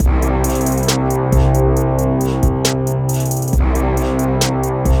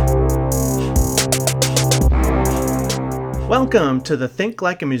Welcome to the Think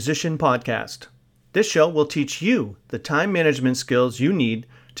Like a Musician podcast. This show will teach you the time management skills you need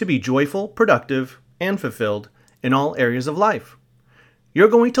to be joyful, productive, and fulfilled in all areas of life. You're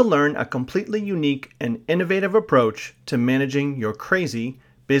going to learn a completely unique and innovative approach to managing your crazy,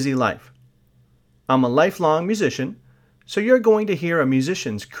 busy life. I'm a lifelong musician, so you're going to hear a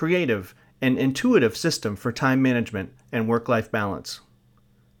musician's creative and intuitive system for time management and work-life balance.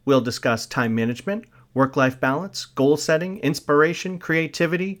 We'll discuss time management, work-life balance, goal setting, inspiration,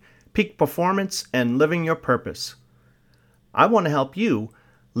 creativity, peak performance, and living your purpose. I want to help you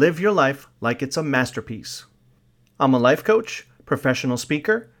live your life like it's a masterpiece. I'm a life coach, professional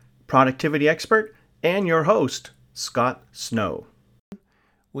speaker, productivity expert, and your host, Scott Snow.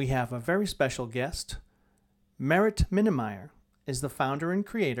 We have a very special guest. Merritt Minnemeyer is the founder and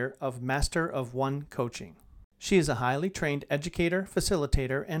creator of Master of One Coaching. She is a highly trained educator,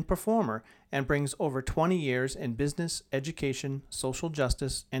 facilitator, and performer, and brings over 20 years in business, education, social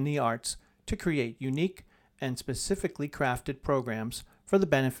justice, and the arts to create unique and specifically crafted programs for the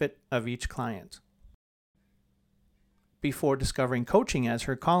benefit of each client. Before discovering coaching as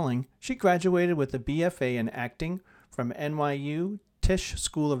her calling, she graduated with a BFA in acting from NYU Tisch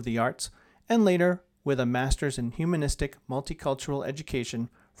School of the Arts, and later with a master's in humanistic multicultural education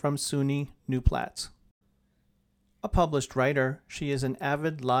from SUNY New Paltz. A published writer, she is an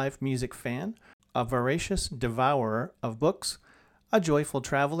avid live music fan, a voracious devourer of books, a joyful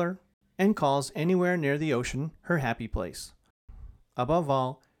traveler, and calls anywhere near the ocean her happy place. Above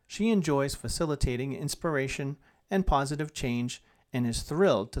all, she enjoys facilitating inspiration and positive change and is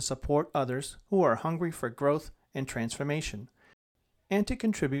thrilled to support others who are hungry for growth and transformation, and to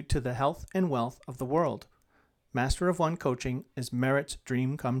contribute to the health and wealth of the world. Master of One Coaching is Merritt's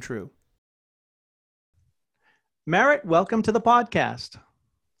dream come true. Merritt, welcome to the podcast.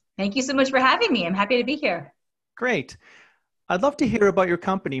 Thank you so much for having me. I'm happy to be here. Great. I'd love to hear about your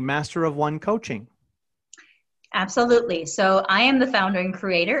company, Master of One Coaching. Absolutely. So I am the founder and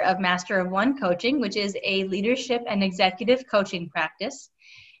creator of Master of One Coaching, which is a leadership and executive coaching practice.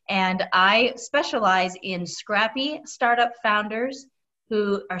 And I specialize in scrappy startup founders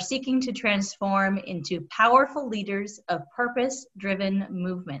who are seeking to transform into powerful leaders of purpose-driven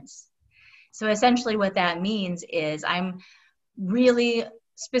movements. So essentially what that means is I'm really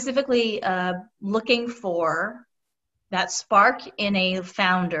specifically looking for that spark in a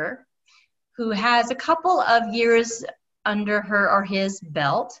founder who has a couple of years under her or his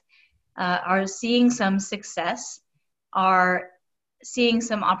belt, are seeing some success, are seeing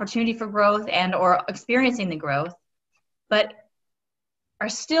some opportunity for growth and or experiencing the growth, but are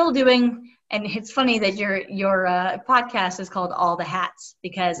still doing, and it's funny that your podcast is called All the Hats,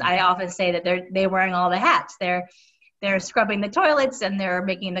 because I often say that they're wearing all the hats. They're scrubbing the toilets, and they're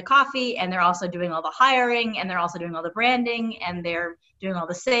making the coffee, and they're also doing all the hiring, and they're also doing all the branding, and they're doing all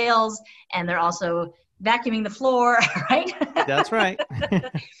the sales, and they're also vacuuming the floor, right? That's right.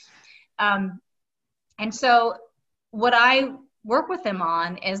 And so what I work with them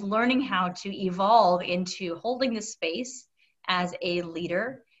on is learning how to evolve into holding the space as a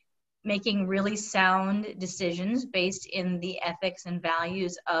leader, making really sound decisions based in the ethics and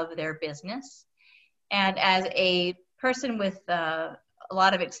values of their business. And as a person with a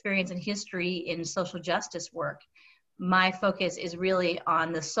lot of experience and history in social justice work, my focus is really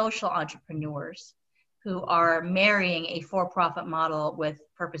on the social entrepreneurs who are marrying a for-profit model with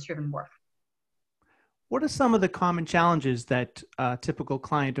purpose-driven work. What are some of the common challenges that a typical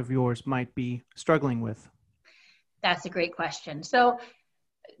client of yours might be struggling with? That's a great question. So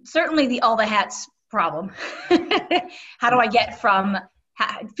certainly the all the hats problem. How do I get from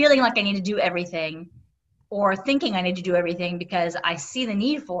feeling like I need to do everything or thinking I need to do everything because I see the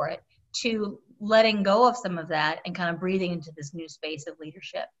need for it, to letting go of some of that and kind of breathing into this new space of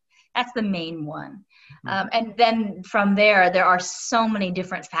leadership? That's the main one. And then from there are so many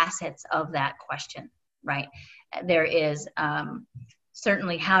different facets of that question, right? There is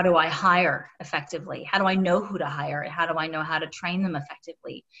certainly, how do I hire effectively? How do I know who to hire? How do I know how to train them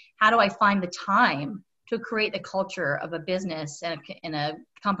effectively? How do I find the time to create the culture of a business and in a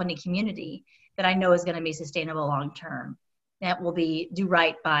company community that I know is going to be sustainable long-term, that will do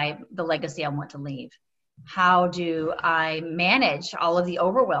right by the legacy I want to leave? How do I manage all of the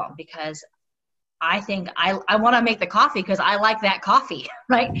overwhelm? Because I think I want to make the coffee because I like that coffee,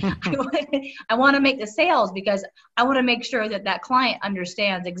 right? I want to make the sales because I want to make sure that that client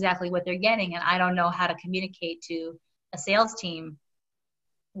understands exactly what they're getting, and I don't know how to communicate to a sales team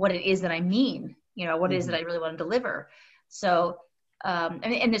what it is that I mean, what it is that I really want to deliver. So,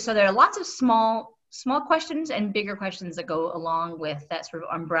 so there are lots of small questions and bigger questions that go along with that sort of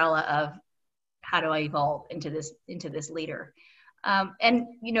umbrella of how do I evolve into this leader? And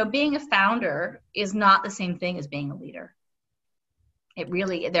being a founder is not the same thing as being a leader. It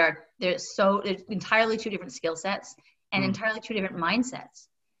really, there's entirely two different skill sets and entirely two different mindsets.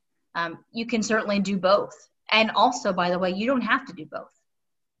 You can certainly do both. And also, by the way, you don't have to do both.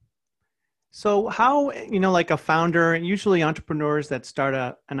 So how, like a founder, usually entrepreneurs that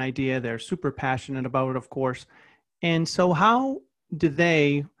start an idea, they're super passionate about it, of course. And so how do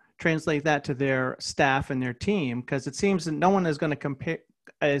they translate that to their staff and their team? Because it seems that no one is going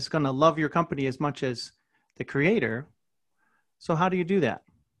to love your company as much as the creator. So how do you do that?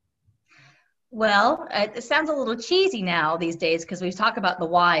 Well, it sounds a little cheesy now these days because we talk about the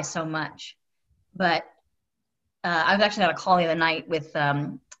why so much. But I was actually on a call the other night with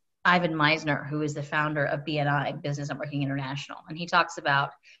Ivan Meisner, who is the founder of BNI, Business Networking International. And he talks about,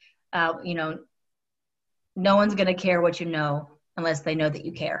 no one's going to care what you know unless they know that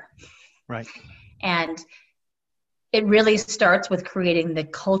you care. Right. And it really starts with creating the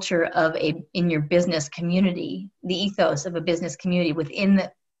culture in your business community, the ethos of a business community within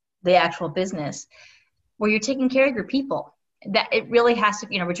the actual business, where you're taking care of your people. That it really has to,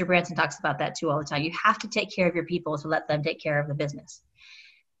 Richard Branson talks about that too all the time. You have to take care of your people to let them take care of the business.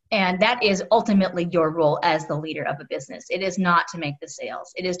 And that is ultimately your role as the leader of a business. It is not to make the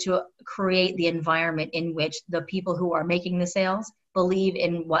sales. It is to create the environment in which the people who are making the sales believe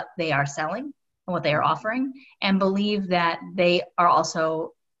in what they are selling and what they are offering, and believe that they are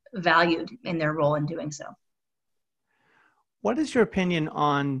also valued in their role in doing so. What is your opinion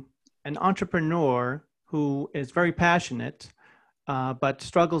on an entrepreneur who is very passionate, but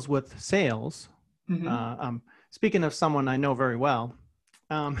struggles with sales? Mm-hmm. Speaking of someone I know very well.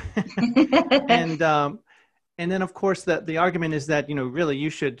 And then of course the argument is that, really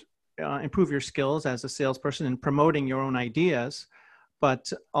you should improve your skills as a salesperson in promoting your own ideas.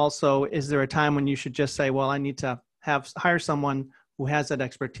 But also, is there a time when you should just say, well, I need to hire someone who has that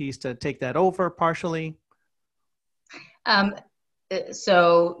expertise to take that over partially?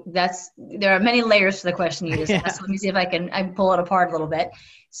 So there are many layers to the question you just asked. Let me see if I can pull it apart a little bit.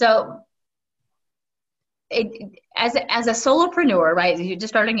 So as a solopreneur, right? You're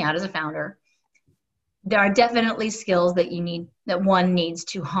just starting out as a founder. There are definitely skills that one needs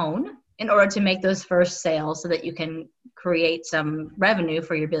to hone in order to make those first sales so that you can create some revenue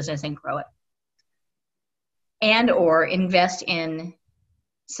for your business and grow it. And or invest in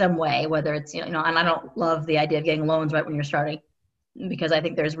some way, whether it's, and I don't love the idea of getting loans right when you're starting, because I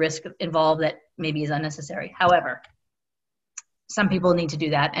think there's risk involved that maybe is unnecessary. However, some people need to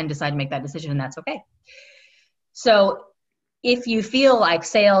do that and decide to make that decision, and that's okay. So if you feel like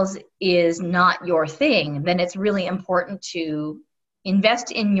sales is not your thing, then it's really important to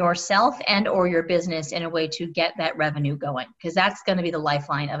invest in yourself and or your business in a way to get that revenue going, because that's going to be the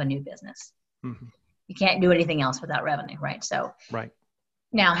lifeline of a new business. Mm-hmm. You can't do anything else without revenue, right? So right.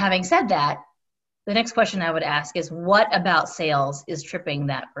 Now, having said that, the next question I would ask is, what about sales is tripping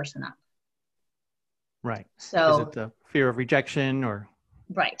that person up? Right. So, is it the fear of rejection or?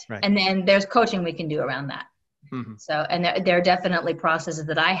 Right. And then there's coaching we can do around that. Mm-hmm. So, and there are definitely processes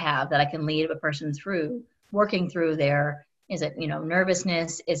that I have that I can lead a person through, working through their, is it,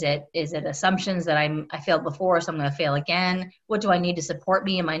 nervousness? Is it assumptions that I failed before, so I'm going to fail again? What do I need to support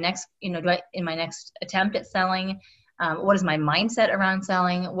me in my next, in my next attempt at selling? What is my mindset around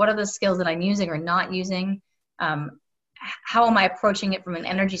selling? What are the skills that I'm using or not using? How am I approaching it from an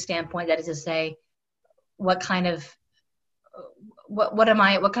energy standpoint? That is to say, what kind of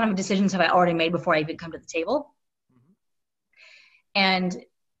decisions have I already made before I even come to the table? Mm-hmm. And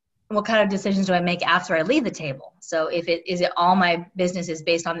what kind of decisions do I make after I leave the table? So is it all my business is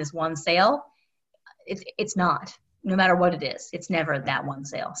based on this one sale? It's not, no matter what it is, it's never that one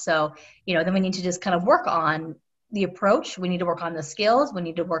sale. So, then we need to just kind of work on the approach. We need to work on the skills. We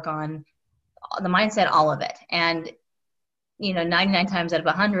need to work on the mindset, all of it. And, 99 times out of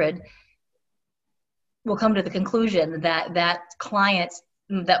 100, we'll come to the conclusion that the client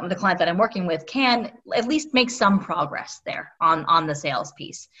that I'm working with can at least make some progress there on the sales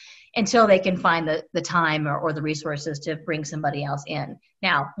piece until they can find the time or the resources to bring somebody else in.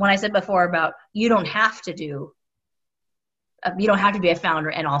 Now, when I said before about you don't have to be a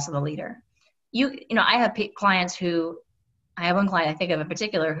founder and also the leader. I have clients I have one client I think of in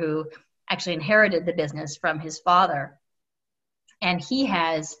particular who actually inherited the business from his father, and he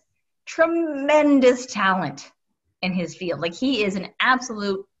has tremendous talent in his field. Like, he is an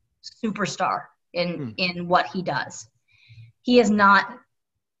absolute superstar in what he does. He is not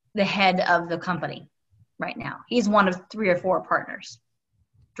the head of the company right now. He's one of 3 or 4 partners,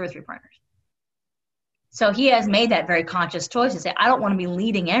 2 or 3 partners. So he has made that very conscious choice to say, I don't want to be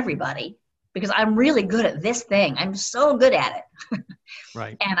leading everybody. because I'm really good at this thing. I'm so good at it.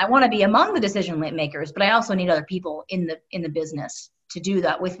 Right. And I want to be among the decision makers, but I also need other people in the business to do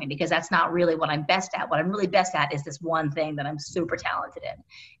that with me, because that's not really what I'm best at. What I'm really best at is this one thing that I'm super talented in.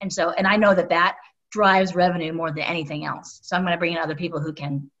 And I know that drives revenue more than anything else. So I'm going to bring in other people who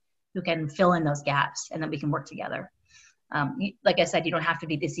can fill in those gaps, and then we can work together. Like I said, you don't have to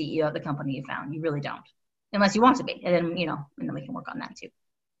be the CEO of the company you found. You really don't, unless you want to be. And then, and then we can work on that too.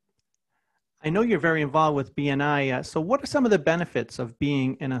 I know you're very involved with BNI. So what are some of the benefits of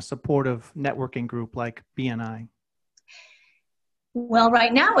being in a supportive networking group like BNI? Well,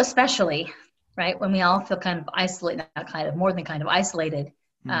 right now, especially, right, when we all feel kind of isolated, more than kind of isolated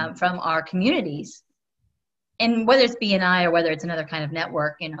from our communities, and whether it's BNI or whether it's another kind of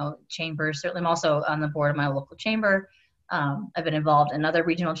network, chambers. Certainly, I'm also on the board of my local chamber. I've been involved in other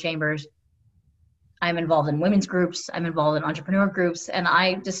regional chambers. I'm involved in women's groups. I'm involved in entrepreneur groups, and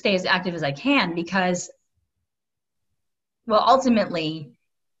I just stay as active as I can because, well, ultimately,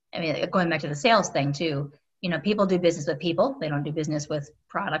 I mean, going back to the sales thing too, people do business with people. They don't do business with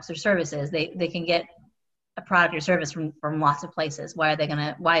products or services. They can get a product or service from lots of places. Why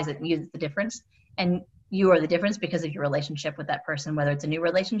is it you the difference? And you are the difference because of your relationship with that person, whether it's a new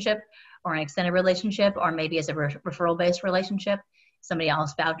relationship or an extended relationship, or maybe it's a referral-based relationship. Somebody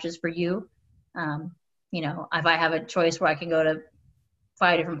else vouches for you. If I have a choice where I can go to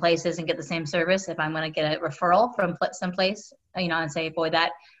 5 different places and get the same service, if I'm going to get a referral from someplace, and say, boy,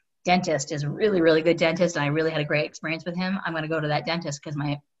 that dentist is a really, really good dentist, and I really had a great experience with him, I'm going to go to that dentist because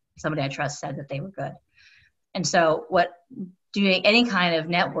somebody I trust said that they were good. And so doing any kind of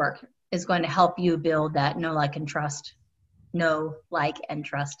network is going to help you build that know, like, and trust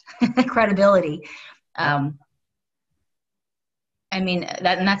credibility. That's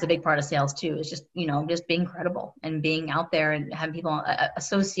a big part of sales too, is just being credible and being out there and having people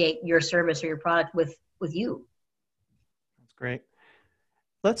associate your service or your product with you. That's great.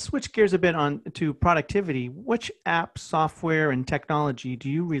 Let's switch gears a bit on to productivity. Which app, software, and technology do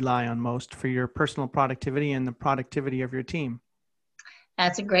you rely on most for your personal productivity and the productivity of your team?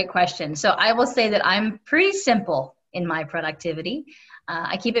 That's a great question. So I will say that I'm pretty simple in my productivity.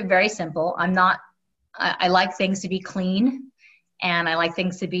 I keep it very simple. I like things to be clean, and I like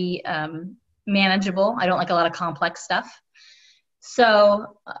things to be manageable. I don't like a lot of complex stuff.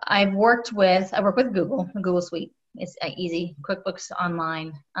 So I work with Google, the Google Suite. It's easy. QuickBooks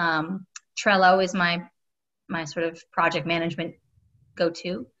Online. Trello is my sort of project management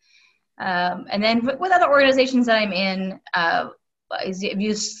go-to. And then with other organizations that I'm in, I've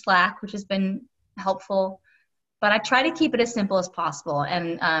used Slack, which has been helpful. But I try to keep it as simple as possible.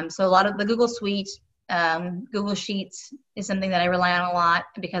 And so a lot of the Google Suite, Google Sheets is something that I rely on a lot,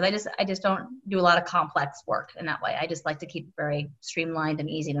 because I just don't do a lot of complex work in that way. I just like to keep it very streamlined and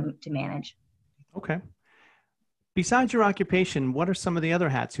easy to manage. Okay. Besides your occupation, what are some of the other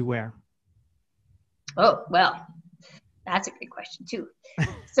hats you wear? Oh, well, that's a great question too.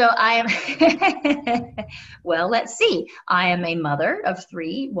 So I am, well, let's see. I am a mother of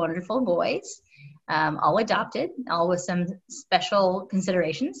 3 wonderful boys, all adopted, all with some special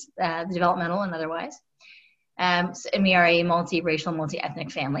considerations, developmental and otherwise. And we are a multiracial,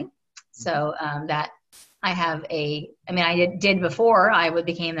 multi-ethnic family. So that I have I did before I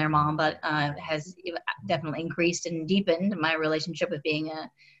became their mom, but has definitely increased and deepened my relationship with being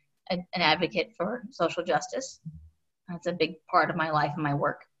an advocate for social justice. That's a big part of my life and my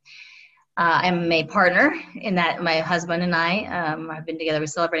work. I'm a partner in that. My husband and I have been together. We're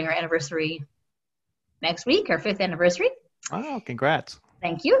celebrating our anniversary next week, our 5th anniversary. Oh, congrats.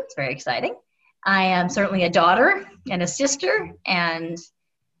 Thank you. It's very exciting. I am certainly a daughter and a sister and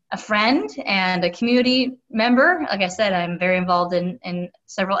a friend and a community member. Like I said, I'm very involved in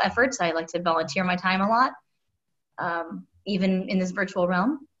several efforts. I like to volunteer my time a lot, even in this virtual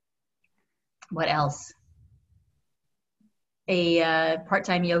realm. What else? A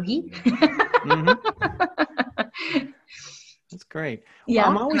part-time yogi. Mm-hmm. That's great. Yeah,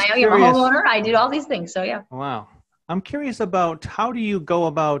 I'm always I'm a curious. homeowner. I do all these things. So yeah. Wow. I'm curious about, how do you go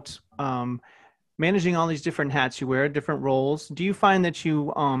about managing all these different hats you wear, different roles? Do you find that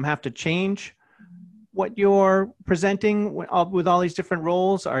you have to change what you're presenting with all these different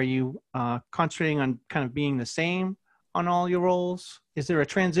roles? Are you concentrating on kind of being the same on all your roles? Is there a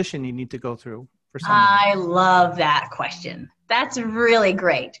transition you need to go through for someone? I love that question. That's a really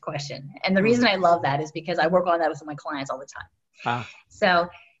great question. And the reason I love that is because I work on that with my clients all the time. So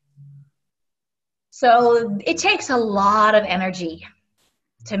it takes a lot of energy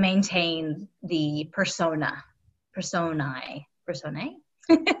to maintain the personae,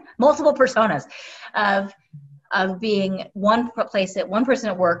 multiple personas of of being one person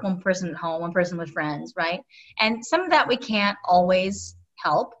at work, one person at home, one person with friends, right? And some of that we can't always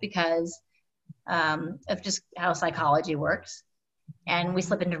help because of just how psychology works. And we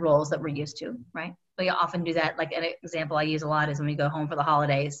slip into roles that we're used to, right? We often do that. Like an example I use a lot is when we go home for the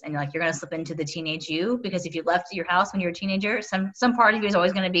holidays and you're going to slip into the teenage you, because if you left your house when you were a teenager, some part of you is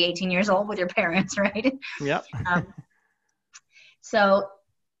always going to be 18 years old with your parents, right? Yep. So,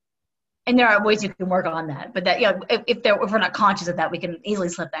 and there are ways you can work on that, but that, if we're not conscious of that, we can easily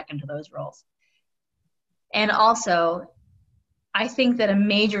slip back into those roles. And also, I think that a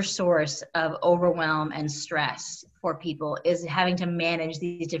major source of overwhelm and stress for people is having to manage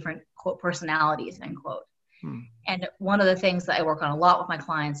these different, quote, personalities, end quote. And one of the things that I work on a lot with my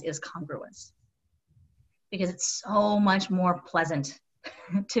clients is congruence, because it's so much more pleasant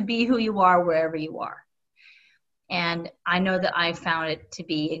to be who you are wherever you are. And I know that I found it to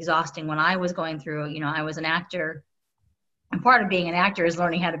be exhausting when I was going through, I was an actor, and part of being an actor is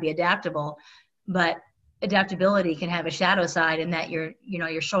learning how to be adaptable, but adaptability can have a shadow side in that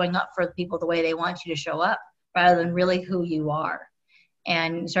you're showing up for people the way they want you to show up rather than really who you are,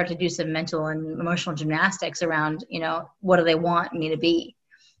 and start to do some mental and emotional gymnastics around, what do they want me to be?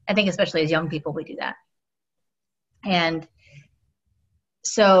 I think especially as young people, we do that. And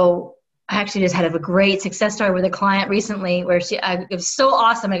so I actually just had a great success story with a client recently where it was so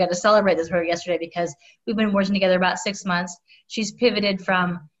awesome. I got to celebrate this with her yesterday because we've been working together about 6 months. She's pivoted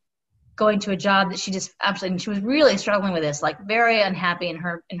from going to a job that she was really struggling with this, like very unhappy in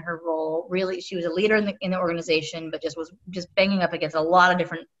her role. Really, she was a leader in the organization, but was banging up against a lot of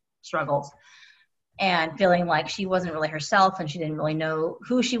different struggles and feeling like she wasn't really herself, and she didn't really know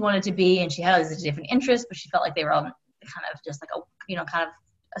who she wanted to be. And she had all these different interests, but she felt like they were all kind of just like kind of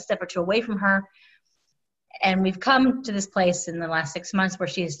a step or two away from her. And we've come to this place in the last 6 months where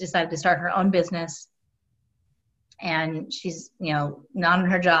she's decided to start her own business. And she's, not in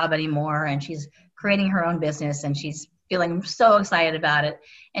her job anymore, and she's creating her own business, and she's feeling so excited about it.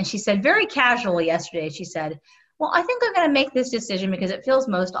 And she said very casually yesterday, she said, well, I think I'm going to make this decision because it feels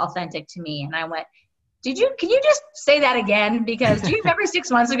most authentic to me. And I went, can you just say that again? Because do you remember 6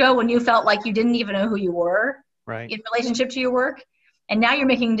 months ago when you felt like you didn't even know who you were in relationship to your work? And now you're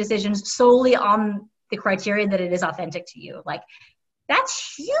making decisions solely on the criteria that it is authentic to you. Like,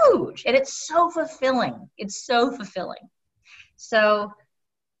 that's huge. And it's so fulfilling. So,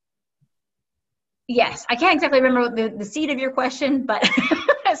 yes, I can't exactly remember the seed of your question, but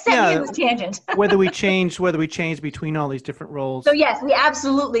send me in this tangent. whether we change between all these different roles. So yes, we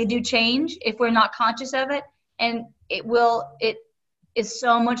absolutely do change if we're not conscious of it. And it is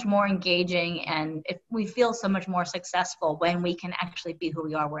so much more engaging, and we feel so much more successful when we can actually be who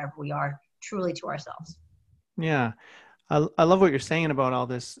we are wherever we are, truly to ourselves. Yeah. I love what you're saying about all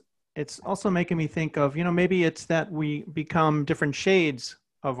this. It's also making me think of, maybe it's that we become different shades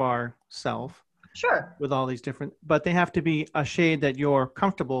of ourself. Sure. With all these different, but they have to be a shade that you're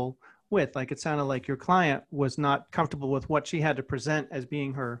comfortable with. Like, it sounded like your client was not comfortable with what she had to present as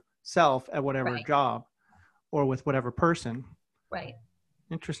being herself at whatever job or with whatever person. Right.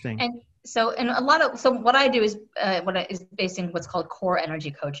 Interesting. And so what I do is based in what's called core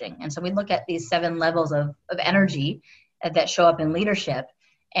energy coaching. And so we look at these 7 levels of energy that show up in leadership.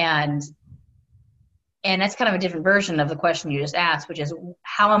 And that's kind of a different version of the question you just asked, which is,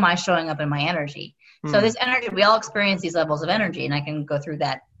 how am I showing up in my energy? So this energy, we all experience these levels of energy, and I can go through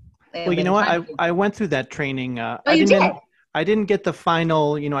that. Well, you know what? I went through that training. You did? I didn't get the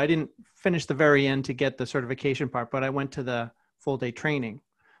final, I didn't finish the very end to get the certification part, but I went to the full day training.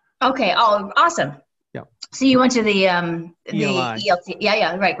 Okay. Oh, awesome. Yeah. So you went to the ELT.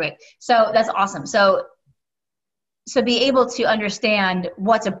 Yeah. Right. Great. So that's awesome. So be able to understand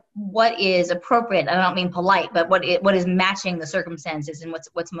what is appropriate. I don't mean polite, but what is matching the circumstances and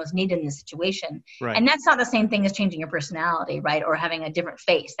what's most needed in the situation. Right. And that's not the same thing as changing your personality, right? Or having a different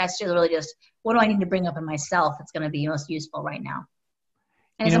face. That's just really just, what do I need to bring up in myself that's going to be most useful right now?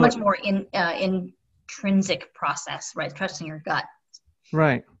 And it's a much more intrinsic process, right? Trusting your gut.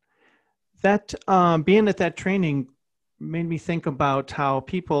 Right. That being at that training made me think about how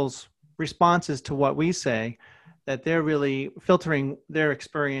people's responses to what we say, that they're really filtering their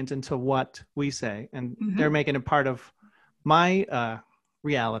experience into what we say, and they're making it part of my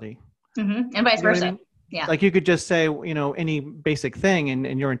reality. And vice versa. I mean? Yeah. Like, you could just say, any basic thing,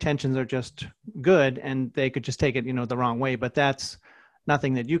 and your intentions are just good, and they could just take it, the wrong way. But that's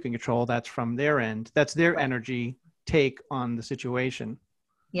nothing that you can control. That's from their end. That's their energy take on the situation.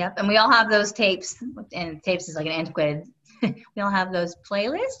 Yep. And we all have those tapes, and tapes is like an antiquated, we all have those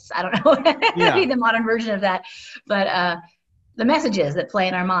playlists. I don't know the modern version of that, but the messages that play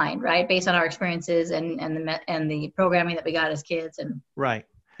in our mind, right? Based on our experiences and the programming that we got as kids. And Right.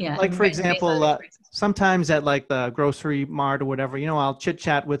 yeah, Like, and for based on example, those experiences. sometimes at like the grocery mart or whatever, I'll chit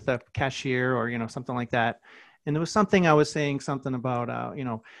chat with the cashier or, something like that. And there was something I was saying something about,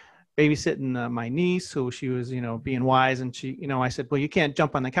 babysitting my niece who she was, being wise. And she, I said, well, you can't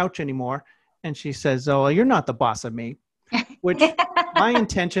jump on the couch anymore. And she says, oh, well, you're not the boss of me, which my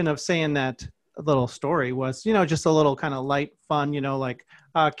intention of saying that little story was, just a little kind of light fun, like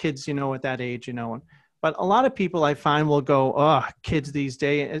kids, at that age, but a lot of people I find will go, oh, kids these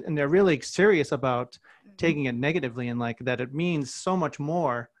days, and they're really serious about taking it negatively and like that it means so much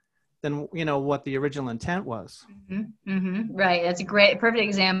more than, what the original intent was. Mm-hmm. Mm-hmm. Right. That's a perfect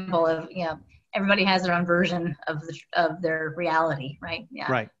example of, everybody has their own version of their reality, right?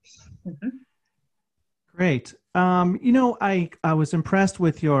 Yeah. Right. Mm-hmm. Great. I was impressed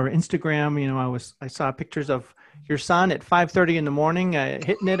with your Instagram. I saw pictures of your son at 5:30 in the morning,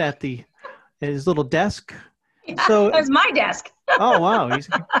 hitting it at his little desk. Yeah, So, that was my desk. oh wow, he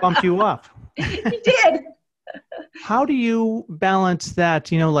bumped you up. He did. How do you balance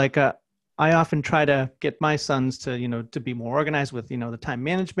that? I often try to get my sons to, to be more organized with, the time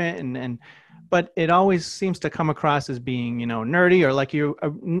management but it always seems to come across as being, nerdy, or like you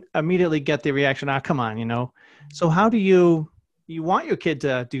immediately get the reaction, come on. So how do you want your kid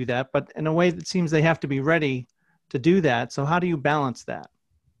to do that, but in a way that seems they have to be ready to do that. So how do you balance that?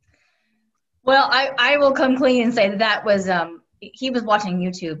 Well, I will come clean and say that was, he was watching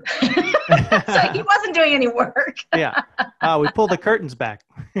YouTube. So he wasn't doing any work. Yeah. We pulled the curtains back.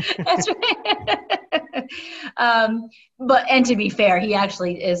 That's right. And to be fair, he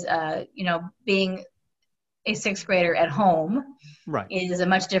actually is, being a sixth grader at home, right, is a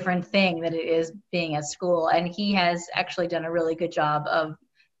much different thing than it is being at school. And he has actually done a really good job of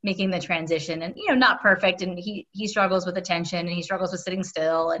making the transition, and, not perfect. And he struggles with attention, and he struggles with sitting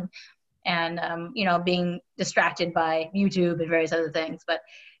still, and being distracted by YouTube and various other things. But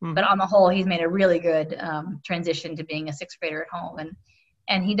on the whole, he's made a really good transition to being a sixth grader at home.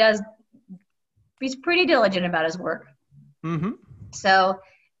 And he's pretty diligent about his work. Mm-hmm. So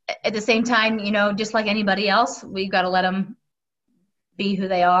at the same time, just like anybody else, we've got to let them be who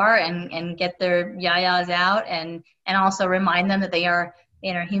they are and get their yayas out, and also remind them that they are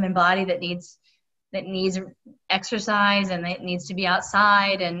in a human body that needs exercise, and it needs to be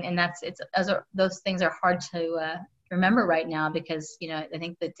outside. And those things are hard to remember right now, because, I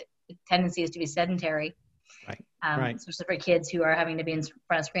think the tendency is to be sedentary. Right. Right. Especially for kids who are having to be in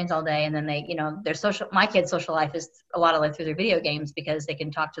front of screens all day. And then they, my kids' social life is a lot of like through their video games, because they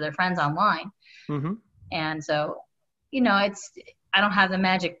can talk to their friends online. Mm-hmm. And so, I don't have the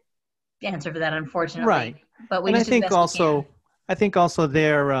magic answer for that, unfortunately. Right. But I think also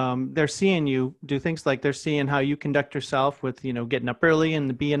they're seeing you do things, like they're seeing how you conduct yourself with, getting up early in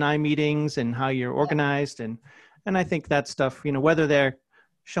the B&I meetings, and how you're organized. And I think that stuff, whether they're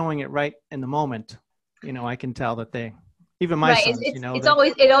showing it right in the moment, I can tell that even my right. sons, it's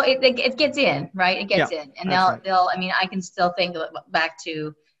always, it gets in, right? It gets in, and they'll, I can still think back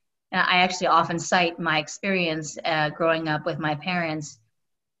to, I actually often cite my experience growing up with my parents.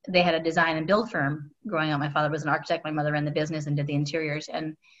 They had a design and build firm growing up. My father was an architect. My mother ran the business and did the interiors.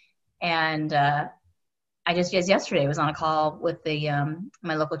 And I just yesterday was on a call with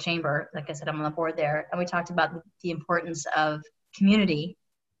my local chamber. Like I said, I'm on the board there, and we talked about the importance of community,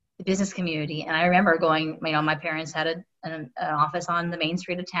 the business community. And I remember going, my parents had an office on the main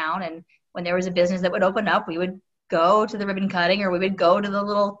street of town, and when there was a business that would open up, we would go to the ribbon cutting, or we would go to the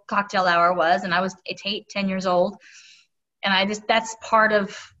little cocktail hour and I was 10 years old. And that's part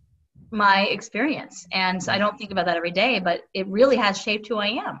of my experience. And so I don't think about that every day, but it really has shaped who I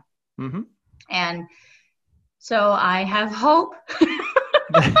am. Mm-hmm. And so I have hope.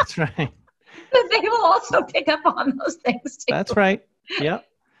 That's right. That they will also pick up on those things too. That's right. Yep.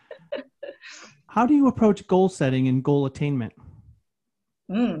 How do you approach goal setting and goal attainment?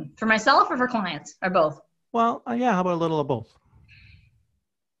 For myself or for clients, or both? Well, yeah, how about a little of both?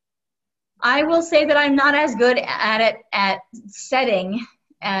 I will say that I'm not as good at setting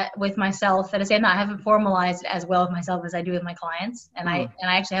with myself. That I haven't formalized it as well with myself as I do with my clients. And I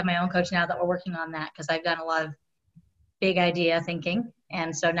actually have my own coach now that we're working on that, because I've done a lot of big idea thinking.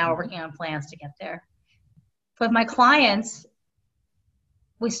 And so now we're working on plans to get there. With my clients,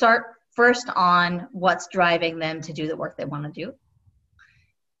 we start first on what's driving them to do the work they want to do.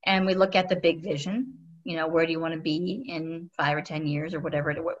 And we look at the big vision. Where do you want to be in 5 or 10 years or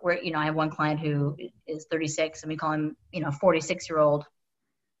whatever? I have one client who is 36, and we call him, 46-year-old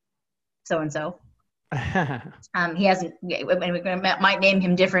so-and-so. He hasn't, and we might name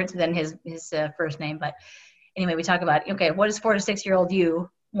him different than his first name, but anyway, we talk about, okay, what does 4 to 6 year old you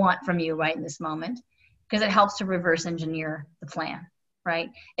want from you right in this moment? Because it helps to reverse engineer the plan, right?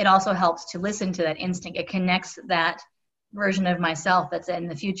 It also helps to listen to that instinct. It connects that version of myself that's in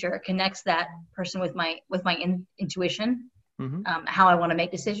the future. It connects that person with my intuition, how I want to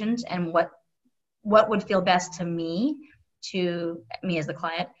make decisions, and what would feel best to me as the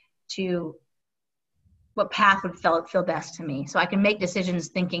client, to what path would feel best to me. So I can make decisions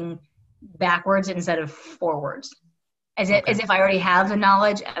thinking backwards instead of forwards, as if I already have the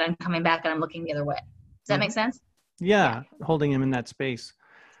knowledge and I'm coming back and I'm looking the other way. Does that make sense? Yeah, holding him in that space.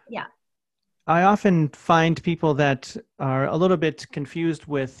 Yeah. I often find people that are a little bit confused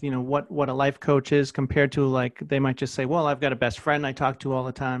with, what a life coach is compared to, like, they might just say, well, I've got a best friend I talk to all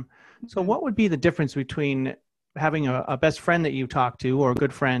the time. So what would be the difference between having a best friend that you talk to, or a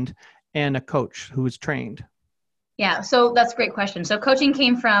good friend, and a coach who is trained? Yeah, so that's a great question. So coaching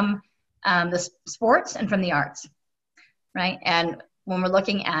came from the sports and from the arts, right? And when we're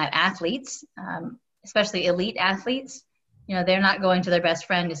looking at athletes, especially elite athletes, they're not going to their best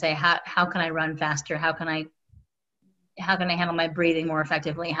friend to say, how can I run faster? How can I handle my breathing more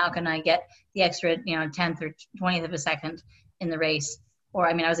effectively? How can I get the extra, 10th or 20th of a second in the race? Or,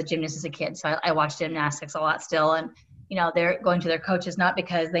 I was a gymnast as a kid, so I watched gymnastics a lot still. And, they're going to their coaches not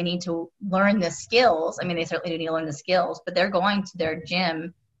because they need to learn the skills. They certainly do need to learn the skills, but they're going to their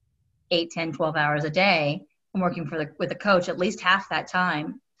gym 8, 10, 12 hours a day and working with a coach at least half that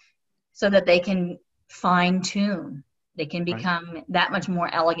time, so that they can fine tune. They can become that much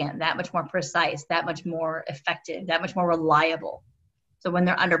more elegant, that much more precise, that much more effective, that much more reliable. So when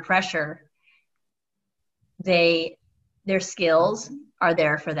they're under pressure, their skills are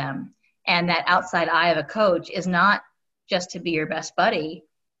there for them. And that outside eye of a coach is not just to be your best buddy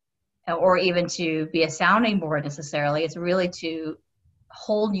or even to be a sounding board necessarily. It's really to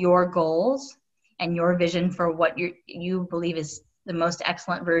hold your goals and your vision for what you believe is the most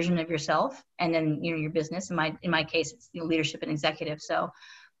excellent version of yourself, and then your business. In my case, it's leadership and executive. So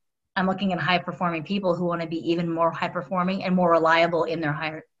I'm looking at high performing people who want to be even more high performing and more reliable in their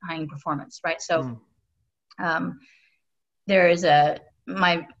high performance, right? So there is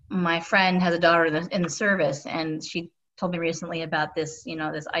my friend has a daughter in the service, and she told me recently about this,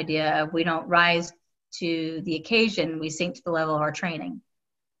 this idea of we don't rise to the occasion, we sink to the level of our training.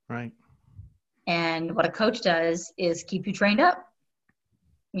 Right. And what a coach does is keep you trained up,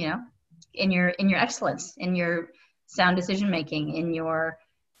 in your excellence, in your sound decision making, in your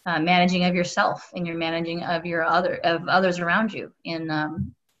managing of yourself, in your managing of others around you,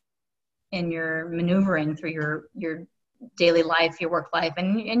 in your maneuvering through your daily life, your work life,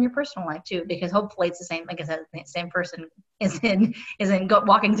 and your personal life too. Because hopefully it's the same. Like I said, the same person isn't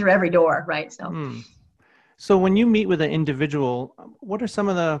walking through every door, right? So. So when you meet with an individual, what are some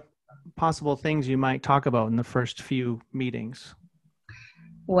of the possible things you might talk about in the first few meetings?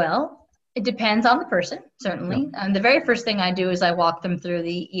 Well, it depends on the person, certainly. The very first thing I do is I walk them through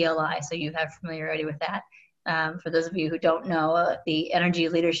the ELI, so you have familiarity with that. For those of you who don't know, the Energy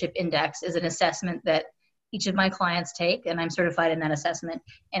Leadership Index is an assessment that each of my clients take, and I'm certified in that assessment.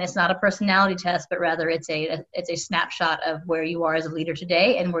 And it's not a personality test, but rather it's a snapshot of where you are as a leader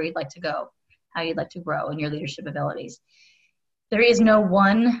today and where you'd like to go, how you'd like to grow in your leadership abilities. There is no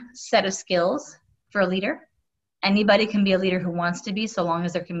one set of skills for a leader. Anybody can be a leader who wants to be, so long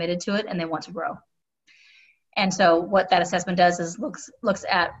as they're committed to it and they want to grow. And so what that assessment does is looks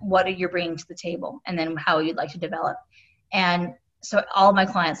at what you're bringing to the table and then how you'd like to develop. And so all of my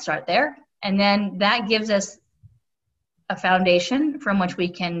clients start there. And then that gives us a foundation from which we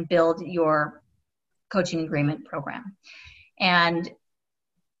can build your coaching agreement program. And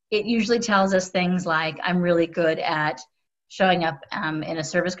it usually tells us things like, I'm really good at showing up in a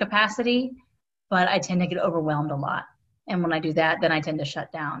service capacity, but I tend to get overwhelmed a lot. And when I do that, then I tend to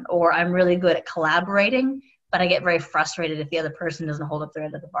shut down. Or I'm really good at collaborating, but I get very frustrated if the other person doesn't hold up their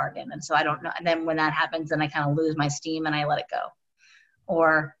end of the bargain. And so I don't know. And then when that happens, then I kind of lose my steam and I let it go.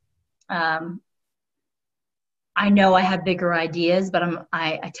 Or I know I have bigger ideas, but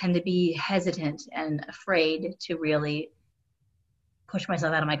I tend to be hesitant and afraid to really push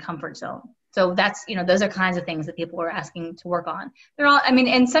myself out of my comfort zone. So that's, those are kinds of things that people are asking to work on. They're all,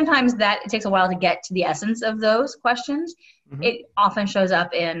 and sometimes that it takes a while to get to the essence of those questions. Mm-hmm. It often shows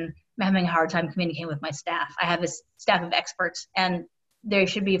up in I'm having a hard time communicating with my staff. I have a staff of experts and they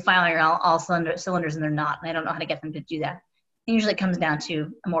should be firing all cylinders and they're not. And I don't know how to get them to do that. And usually it comes down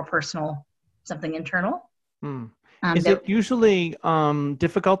to a more personal, something internal. Is it usually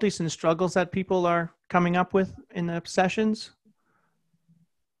difficulties and struggles that people are coming up with in the sessions?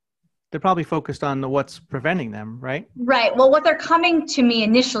 They're probably focused on what's preventing them, right? Right. Well, what they're coming to me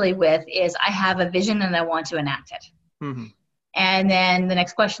initially with is I have a vision and I want to enact it. Mm-hmm. And then the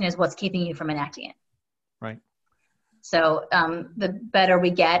next question is, what's keeping you from enacting it? Right. So the better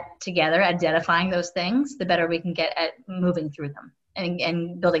we get together at identifying those things, the better we can get at moving through them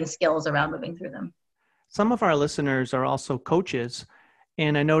and building skills around moving through them. Some of our listeners are also coaches,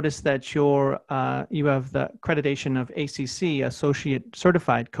 and I noticed that you have the accreditation of ACC, Associate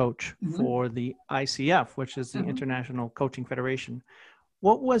Certified Coach, Mm-hmm. for the ICF, which is the Mm-hmm. International Coaching Federation.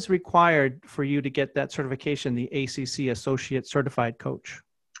 What was required for you to get that certification, the ACC Associate Certified Coach?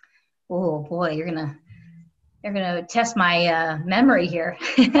 Oh boy, you're gonna test my memory here.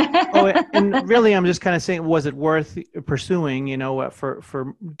 And really, I'm just kind of saying, was it worth pursuing?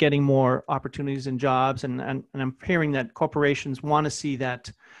 For getting more opportunities and jobs, and I'm hearing that corporations want to see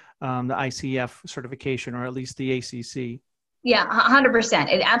that the ICF certification, or at least the ACC. Yeah,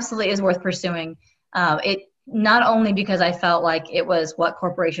 100%. It absolutely is worth pursuing. It not only because I felt like it was what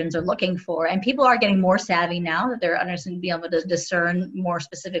corporations are looking for, and people are getting more savvy now that they're understanding, being able to discern more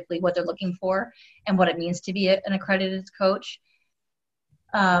specifically what they're looking for and what it means to be an accredited coach.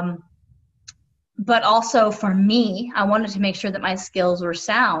 But also for me, I wanted to make sure that my skills were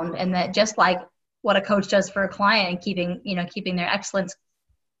sound, and that just like what a coach does for a client and keeping their excellence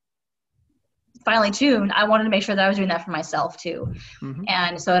finely tuned, I wanted to make sure that I was doing that for myself too. Mm-hmm.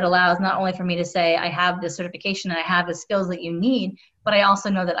 And so it allows not only for me to say I have this certification and I have the skills that you need, but I also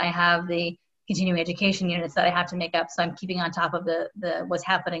know that I have the continuing education units that I have to make up, so I'm keeping on top of the what's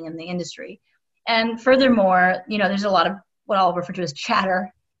happening in the industry. And furthermore, there's a lot of what I'll refer to as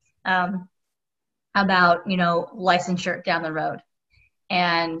chatter about licensure down the road.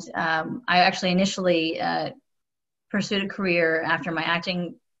 And I actually initially pursued a career after my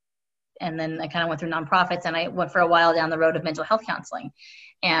acting, and then I kind of went through nonprofits, and I went for a while down the road of mental health counseling.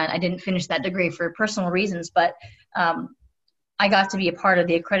 And I didn't finish that degree for personal reasons, but I got to be a part of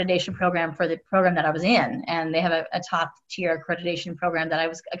the accreditation program for the program that I was in. And they have a top tier accreditation program that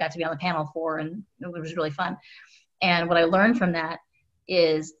I got to be on the panel for, and it was really fun. And what I learned from that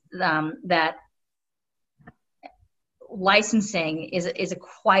is that licensing is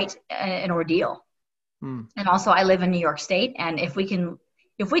quite an ordeal. Mm. And also I live in New York State, and if we can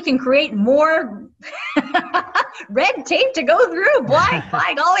create more red tape to go through,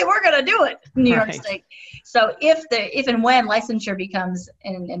 by golly, we're going to do it in New York State. So if and when licensure becomes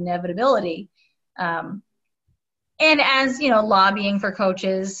an inevitability, and as lobbying for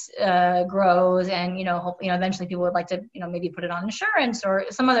coaches grows, and eventually people would like to maybe put it on insurance or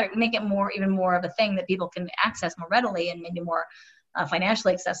some other, make it even more of a thing that people can access more readily and maybe more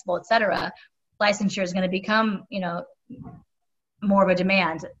financially accessible, et cetera. Licensure is going to become more of a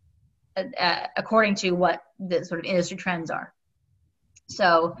demand according to what the sort of industry trends are.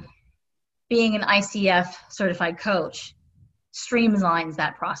 So being an ICF certified coach streamlines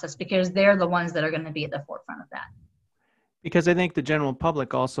that process, because they're the ones that are going to be at the forefront of that. Because I think the general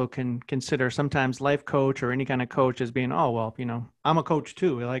public also can consider sometimes life coach or any kind of coach as being, oh, well, I'm a coach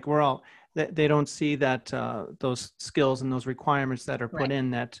too. Like we're all, they don't see that those skills and those requirements that are put in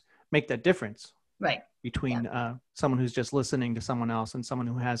that make that difference. Right. Between someone who's just listening to someone else and someone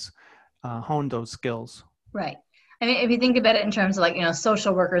who has honed those skills. Right. I mean, if you think about it in terms of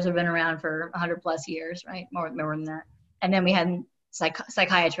social workers have been around for 100 plus years, right? More than that. And then we had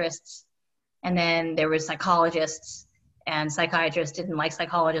psychiatrists, and then there were psychologists, and psychiatrists didn't like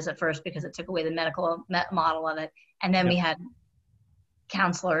psychologists at first because it took away the medical model of it. And then we had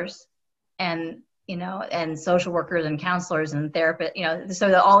counselors and social workers and counselors and therapists,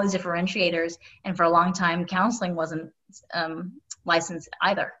 so all these differentiators. And for a long time, counseling wasn't licensed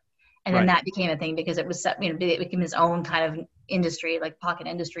either. And then that became a thing because it was, it became its own kind of industry, like pocket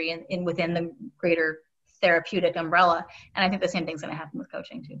industry in within the greater therapeutic umbrella. And I think the same thing's going to happen with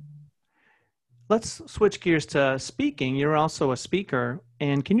coaching too. Let's switch gears to speaking. You're also a speaker.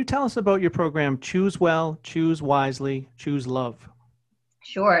 And can you tell us about your program, Choose Well, Choose Wisely, Choose Love?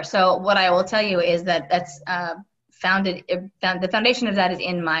 Sure. So what I will tell you is that that's the foundation of that is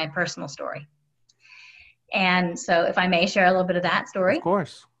in my personal story. And so if I may share a little bit of that story. Of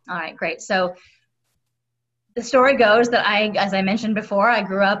course. All right, great. So the story goes that as I mentioned before, I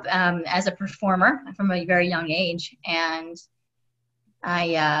grew up as a performer from a very young age. And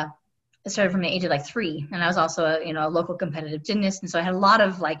I started from the age of 3. And I was also a local competitive gymnast. And so I had a lot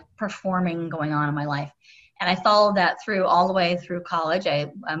of performing going on in my life. And I followed that through all the way through college.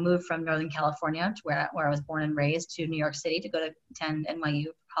 I moved from Northern California, to where I was born and raised, to New York City to go to attend NYU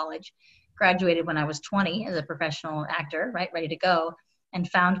college. Graduated when I was 20 as a professional actor, right, ready to go, and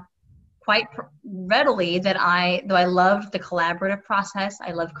found quite readily that though I loved the collaborative process,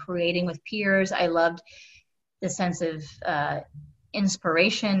 I loved creating with peers, I loved the sense of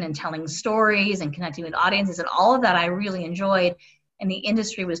inspiration and telling stories and connecting with audiences, and all of that I really enjoyed, and the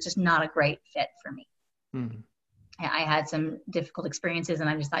industry was just not a great fit for me. Mm-hmm. I had some difficult experiences, and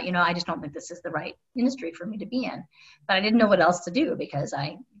I just thought, I just don't think this is the right industry for me to be in. But I didn't know what else to do because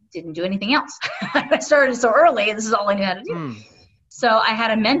I didn't do anything else. I started so early, and this is all I knew how to do. So I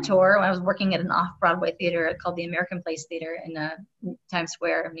had a mentor when I was working at an off-Broadway theater called the American Place Theater in Times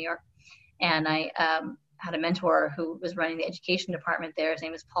Square of New York. And I had a mentor who was running the education department there. His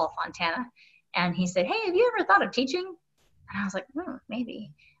name was Paul Fontana. And he said, hey, have you ever thought of teaching? And I was like,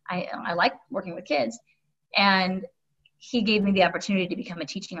 maybe. I like working with kids. And he gave me the opportunity to become a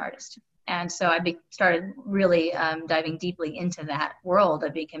teaching artist. And so I started really diving deeply into that world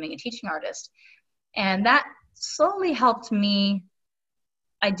of becoming a teaching artist. And that slowly helped me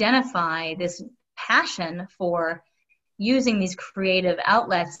identify this passion for using these creative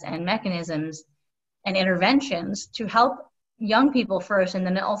outlets and mechanisms and interventions to help young people first, and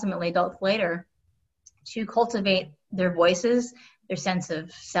then ultimately adults later, to cultivate their voices, their sense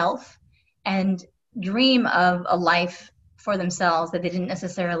of self, and dream of a life for themselves that they didn't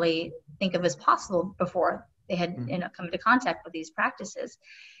necessarily think of as possible before they had come into contact with these practices.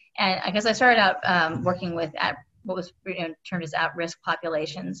 And I guess I started out working with what was termed as at-risk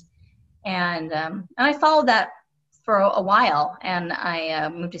populations, and I followed that for a while. And I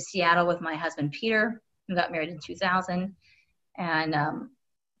moved to Seattle with my husband Peter, who got married in 2000, and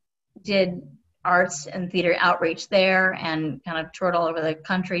did arts and theater outreach there, and kind of toured all over the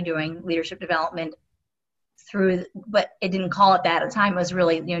country doing leadership development but it didn't call it that at the time. It was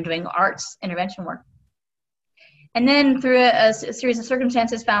really doing arts intervention work. And then through a series of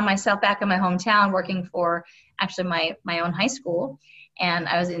circumstances, found myself back in my hometown working for actually my own high school. And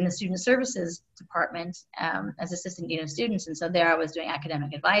I was in the student services department as assistant dean of students. And so there I was doing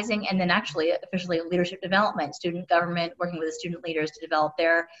academic advising, and then actually officially leadership development, student government, working with the student leaders to develop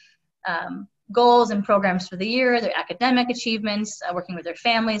their goals and programs for the year, their academic achievements, working with their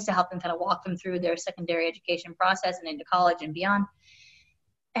families to help them kind of walk them through their secondary education process and into college and beyond.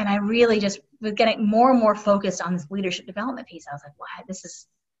 And I really just was getting more and more focused on this leadership development piece. I was like, wow, this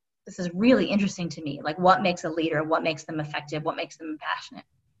is really interesting to me. Like, what makes a leader? What makes them effective? What makes them passionate?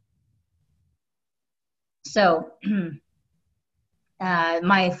 So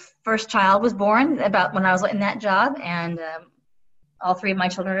my first child was born about when I was in that job, and all three of my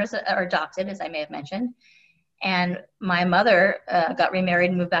children are adopted, as I may have mentioned. And my mother got remarried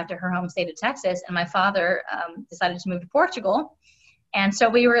and moved back to her home state of Texas, and my father decided to move to Portugal. And so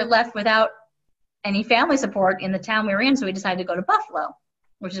we were left without any family support in the town we were in, so we decided to go to Buffalo,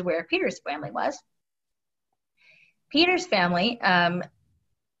 which is where Peter's family was. Peter's family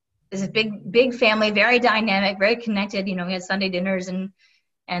is a big family, very dynamic, very connected. We had Sunday dinners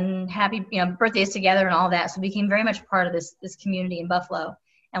and happy birthdays together and all that. So we became very much part of this community in Buffalo.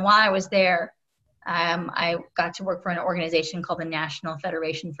 And while I was there, I got to work for an organization called the National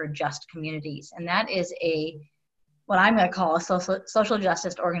Federation for Just Communities. And that is what I'm going to call a social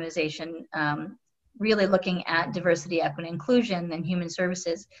justice organization, really looking at diversity, equity, inclusion, and human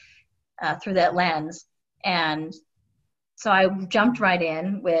services through that lens. And so I jumped right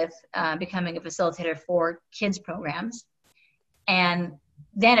in with becoming a facilitator for kids programs. And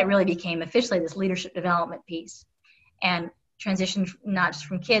then it really became officially this leadership development piece, and transitioned not just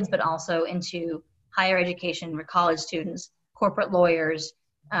from kids, but also into higher education for college students, corporate lawyers,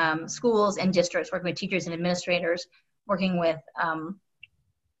 schools and districts, working with teachers and administrators, working with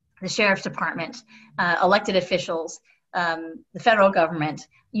the sheriff's department, elected officials, the federal government,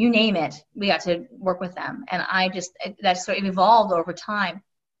 you name it, we got to work with them. And that sort of evolved over time.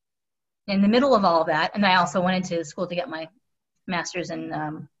 In the middle of all of that, and I also went into school to get my master's in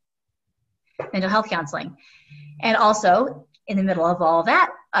mental health counseling. And also, in the middle of all of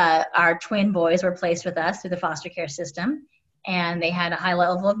that, our twin boys were placed with us through the foster care system, and they had a high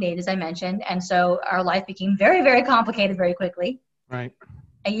level of need, as I mentioned. And so our life became very, very complicated very quickly. Right.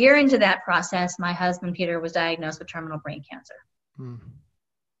 A year into that process, my husband, Peter, was diagnosed with terminal brain cancer.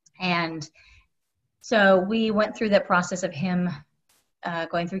 And so we went through that process of him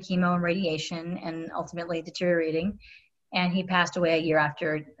going through chemo and radiation and ultimately deteriorating. And he passed away a year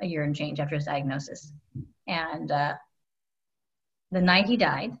and change after his diagnosis. And the night he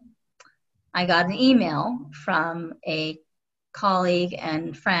died, I got an email from a colleague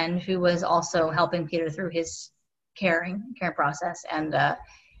and friend who was also helping Peter through his care process. And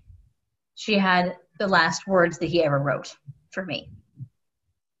she had the last words that he ever wrote for me.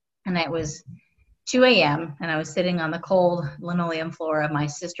 And it was, 2 a.m. and I was sitting on the cold linoleum floor of my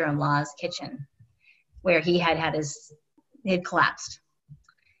sister-in-law's kitchen where he had collapsed.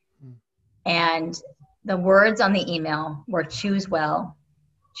 And the words on the email were choose well,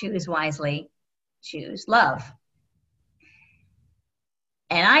 choose wisely, choose love.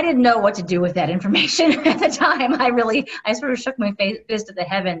 And I didn't know what to do with that information at the time. I sort of shook my fist at the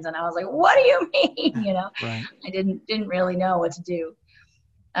heavens and I was like, what do you mean? Right. I didn't really know what to do.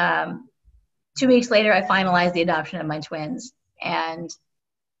 2 weeks later, I finalized the adoption of my twins. And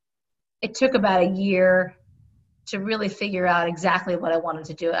it took about a year to really figure out exactly what I wanted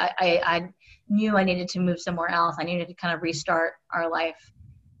to do. I knew I needed to move somewhere else. I needed to kind of restart our life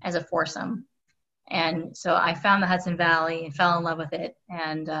as a foursome. And so I found the Hudson Valley and fell in love with it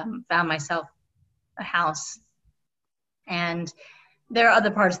and found myself a house. And there are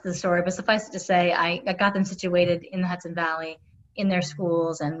other parts of the story, but suffice it to say, I got them situated in the Hudson Valley, in their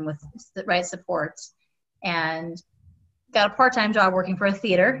schools and with the right supports. And got a part-time job working for a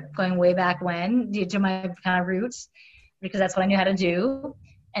theater, going way back when, due to my kind of roots, because that's what I knew how to do.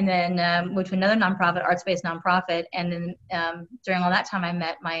 And then moved to another nonprofit, arts-based nonprofit. And then during all that time, I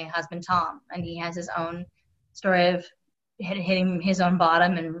met my husband, Tom, and he has his own story of hitting his own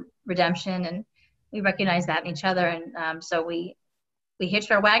bottom and redemption. And we recognized that in each other. And so we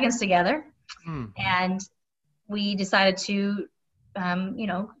hitched our wagons together and we decided to,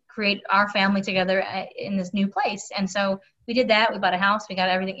 create our family together in this new place. And so we did that. We bought a house. We got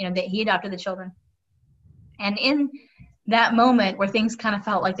everything, he adopted the children. And in that moment where things kind of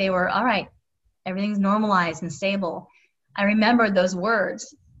felt like they were, all right, everything's normalized and stable, I remembered those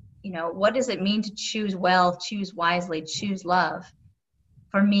words. What does it mean to choose well, choose wisely, choose love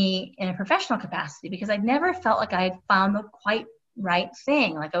for me in a professional capacity? Because I'd never felt like I had found the quite right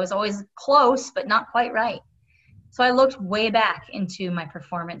thing. Like I was always close, but not quite right. So I looked way back into my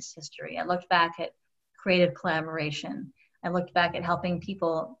performance history. I looked back at creative collaboration. I looked back at helping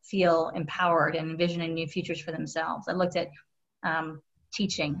people feel empowered and envisioning new futures for themselves. I looked at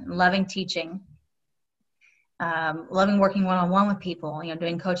teaching, loving working one-on-one with people,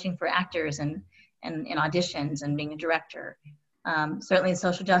 doing coaching for actors and auditions and being a director. Certainly the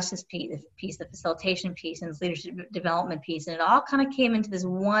social justice piece, the facilitation piece, and the leadership development piece. And it all kind of came into this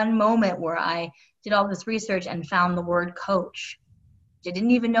one moment where I did all this research and found the word coach, which I didn't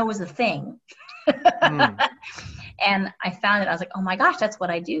even know was a thing. And I found it. I was like, oh my gosh, that's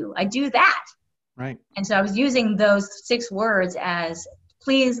what I do. I do that. Right. And so I was using those 6 words as,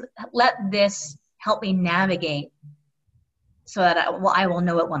 please let this help me navigate so that I will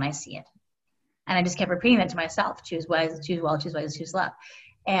know it when I see it. And I just kept repeating that to myself: choose wise, choose well, choose wise, choose love.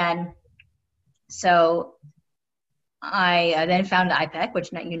 And so I then found IPEC,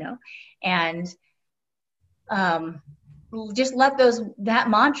 which now you know, and just let that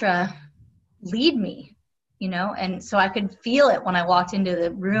mantra lead me, and so I could feel it when I walked into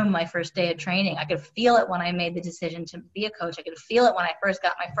the room my first day of training. I could feel it when I made the decision to be a coach. I could feel it when I first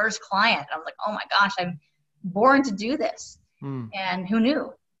got my first client. I was like, oh my gosh, I'm born to do this. And who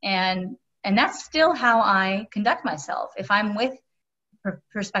knew? And that's still how I conduct myself. If I'm with a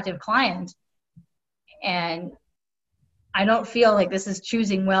prospective client and I don't feel like this is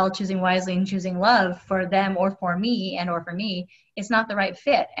choosing well, choosing wisely, and choosing love for them or for me or for me, it's not the right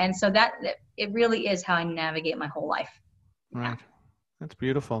fit. And so that it really is how I navigate my whole life. Right. Yeah. That's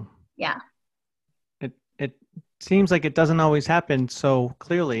beautiful. Yeah. It seems like it doesn't always happen so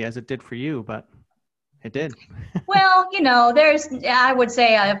clearly as it did for you, but it did. Well, I would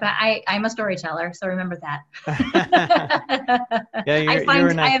say I'm a storyteller, so remember that. Yeah,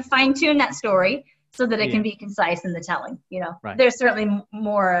 I have fine-tuned that story so that it can be concise in the telling. Right. There's certainly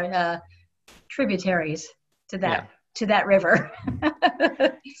more tributaries to that river.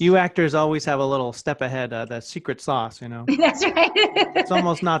 You actors always have a little step ahead, that secret sauce, That's right. It's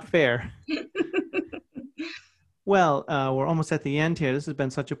almost not fair. Well, we're almost at the end here. This has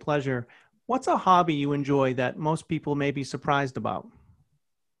been such a pleasure. What's a hobby you enjoy that most people may be surprised about?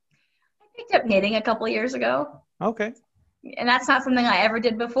 I picked up knitting a couple of years ago. Okay. And that's not something I ever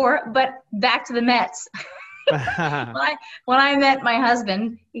did before, but back to the Mets. When I met my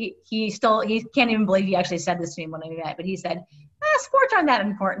husband, he can't even believe he actually said this to me when we met, but he said, sports aren't that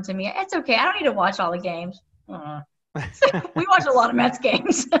important to me. It's okay. I don't need to watch all the games. We watch a lot of Mets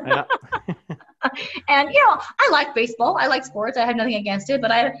games. Yeah. And, I like baseball. I like sports. I have nothing against it,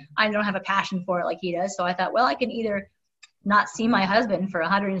 but I don't have a passion for it like he does. So I thought, well, I can either not see my husband for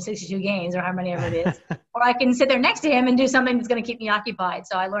 162 games or how many ever it is, or I can sit there next to him and do something that's going to keep me occupied.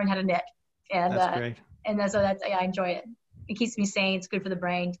 So I learned how to knit. And that's great. And I enjoy it. It keeps me sane. It's good for the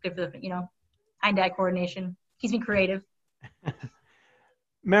brain. It's good for the, hand-eye coordination. Keeps me creative.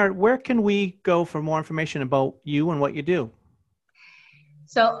 Merritt, where can we go for more information about you and what you do?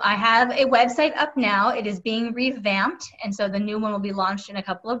 So I have a website up now. It is being revamped. And so the new one will be launched in a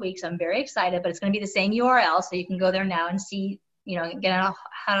couple of weeks. I'm very excited, but it's going to be the same URL. So you can go there now and see,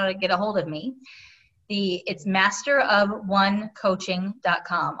 how to get a hold of me. It's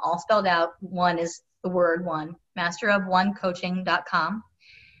masterofonecoaching.com, all spelled out. One is the word one, masterofonecoaching.com.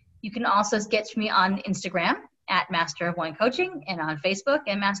 You can also get me on Instagram at Master of One Coaching, and on Facebook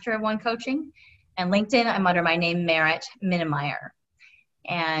at Master of One Coaching, and LinkedIn, I'm under my name, Merritt Minnemeyer.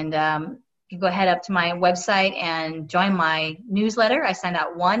 And you go ahead up to my website and join my newsletter. I send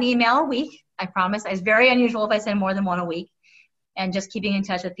out one email a week. I promise. It's very unusual if I send more than one a week. And just keeping in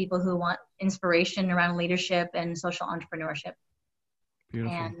touch with people who want inspiration around leadership and social entrepreneurship.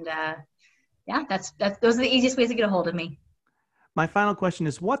 Beautiful. And those are the easiest ways to get a hold of me. My final question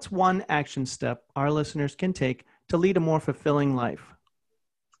is, what's one action step our listeners can take to lead a more fulfilling life?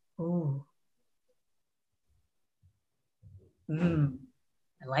 Ooh. I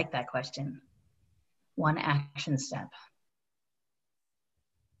like that question. One action step.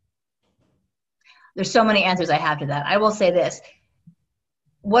 There's so many answers I have to that. I will say this.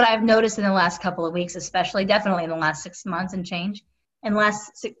 What I've noticed in the last couple of weeks, especially, definitely in the last 6 months and change, in the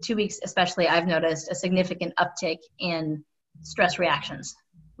last 2 weeks especially, I've noticed a significant uptick in stress reactions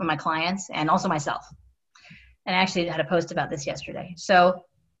from my clients and also myself. And I actually had a post about this yesterday. So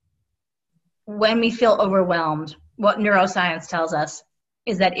when we feel overwhelmed, what neuroscience tells us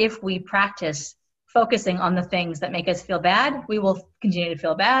is that if we practice focusing on the things that make us feel bad, we will continue to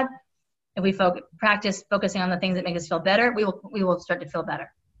feel bad. If we practice focusing on the things that make us feel better, we will start to feel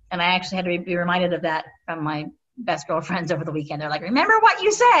better. And I actually had to be reminded of that from my best girlfriends over the weekend. They're like, remember what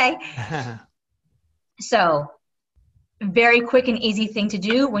you say. So very quick and easy thing to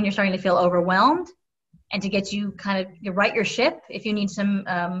do when you're starting to feel overwhelmed, and to get you you right your ship. If you need some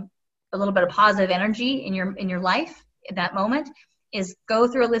a little bit of positive energy in your life at that moment, is go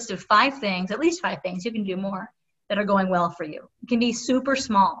through a list of 5 things, at least 5 things, you can do more, that are going well for you. It can be super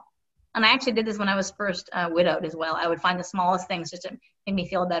small. And I actually did this when I was first widowed as well. I would find the smallest things just to make me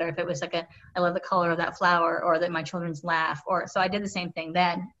feel better. If it was I love the color of that flower, or that my children's laugh. So I did the same thing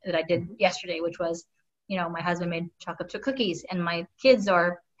then that I did yesterday, which was, my husband made chocolate chip cookies, and my kids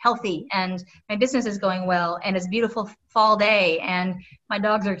are healthy, and my business is going well, and it's a beautiful fall day, and my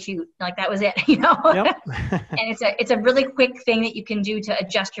dogs are cute. Like, that was it, Yep. And it's a really quick thing that you can do to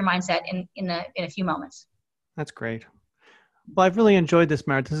adjust your mindset in a few moments. That's great. Well, I've really enjoyed this,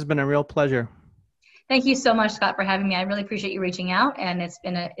 Merritt. This has been a real pleasure. Thank you so much, Scott, for having me. I really appreciate you reaching out, and it's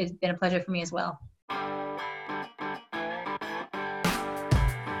been a pleasure for me as well.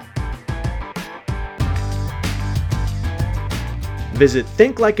 Visit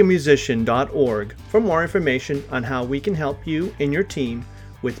thinklikeamusician.org for more information on how we can help you and your team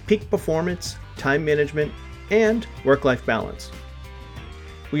with peak performance, time management, and work-life balance.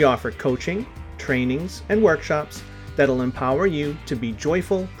 We offer coaching, trainings, and workshops that'll empower you to be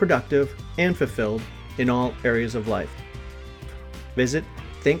joyful, productive, and fulfilled in all areas of life. Visit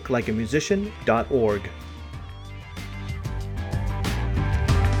thinklikeamusician.org.